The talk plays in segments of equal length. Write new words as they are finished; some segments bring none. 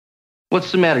What's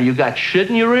the matter? You got shit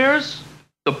in your ears?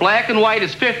 The black and white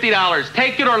is $50.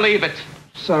 Take it or leave it.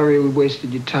 Sorry we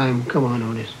wasted your time. Come on,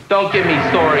 Otis. Don't give me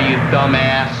story, you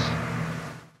dumbass.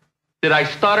 Did I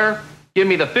stutter? Give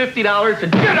me the $50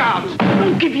 and get out!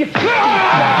 I'll give you...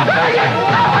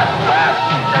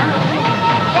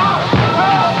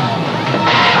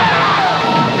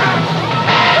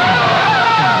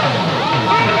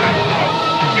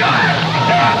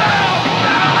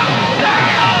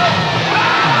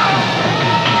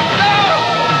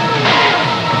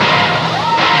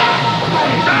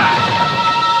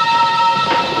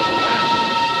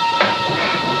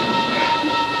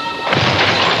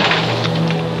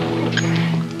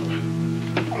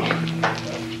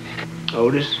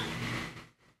 Otis,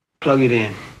 plug it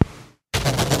in.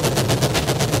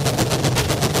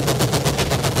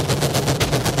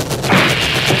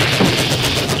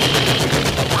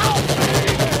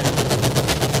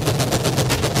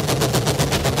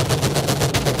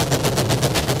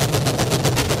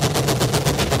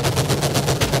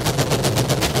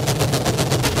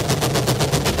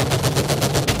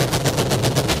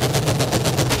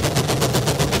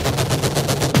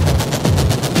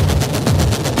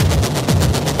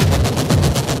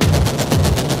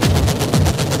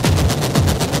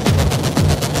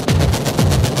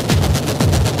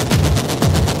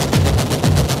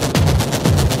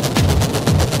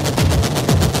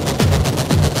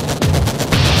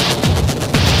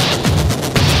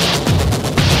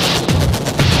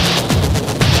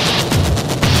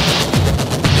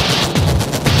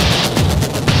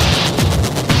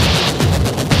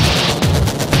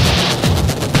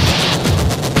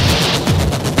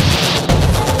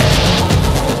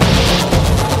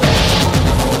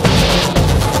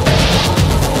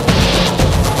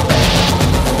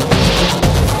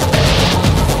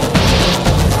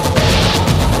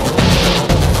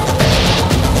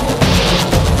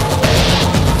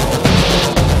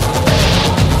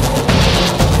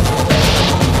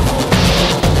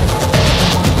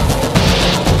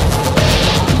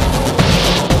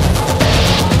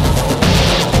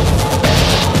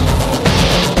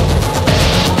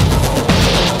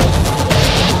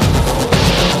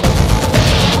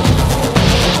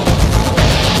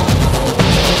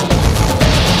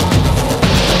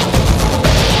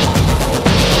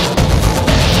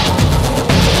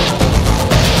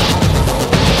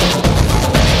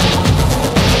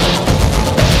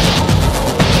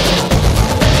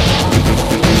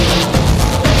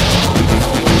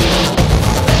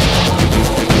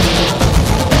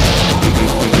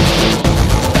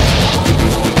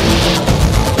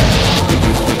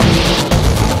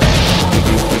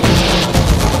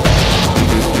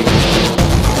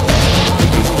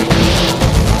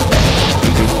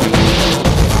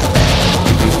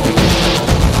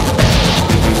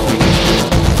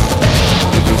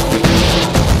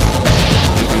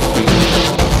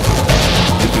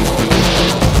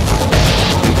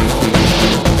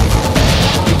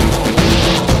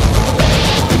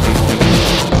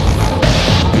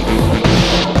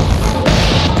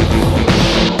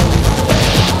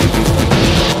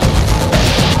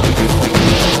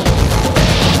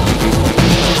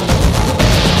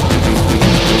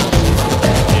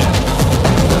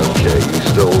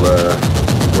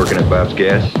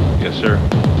 Gas? Yes, sir.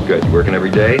 Good. You working every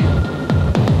day?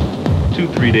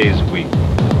 2-3 days a week.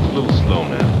 A little slow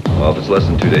now. Well, if it's less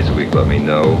than 2 days a week, let me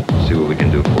know. See what we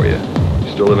can do for you.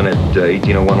 You still living at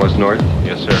 1801 West North?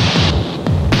 Yes, sir.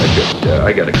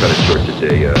 I got to cut it short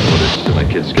today. Otis, my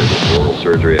kid's scheduled for oral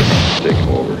surgery. I have to take him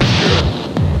over. Sure.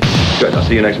 Good. I'll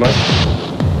see you next month.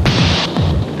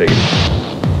 Take it easy.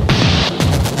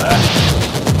 Bye.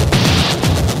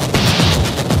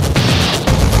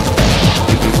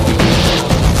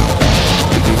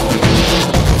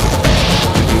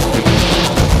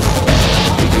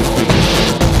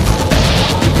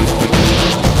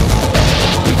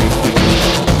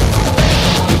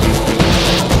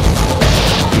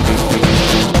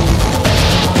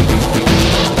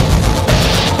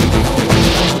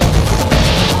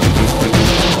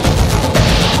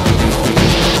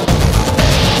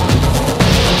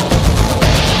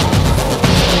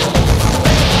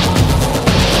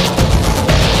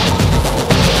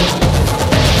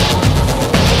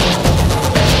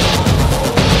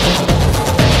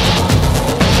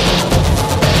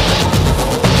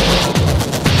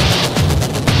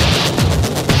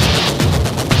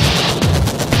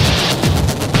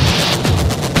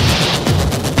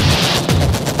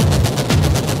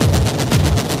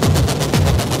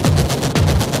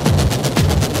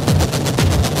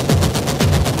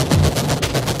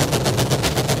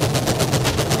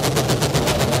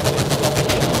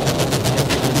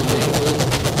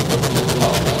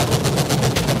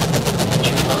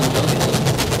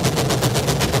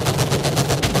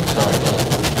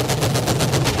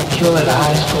 kill at a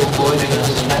high school boy, they're gonna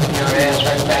slap your ass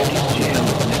right back in jail.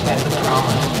 That's the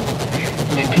promise.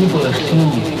 I mean, people have seen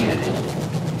you get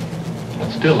it.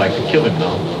 I'd still like to kill him,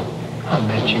 though. I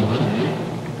bet you would.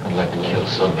 I'd like to kill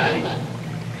somebody.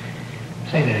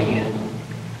 Say that again.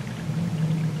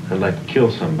 I'd like to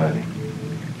kill somebody.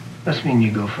 Must mean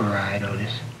you go for a ride,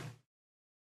 Otis.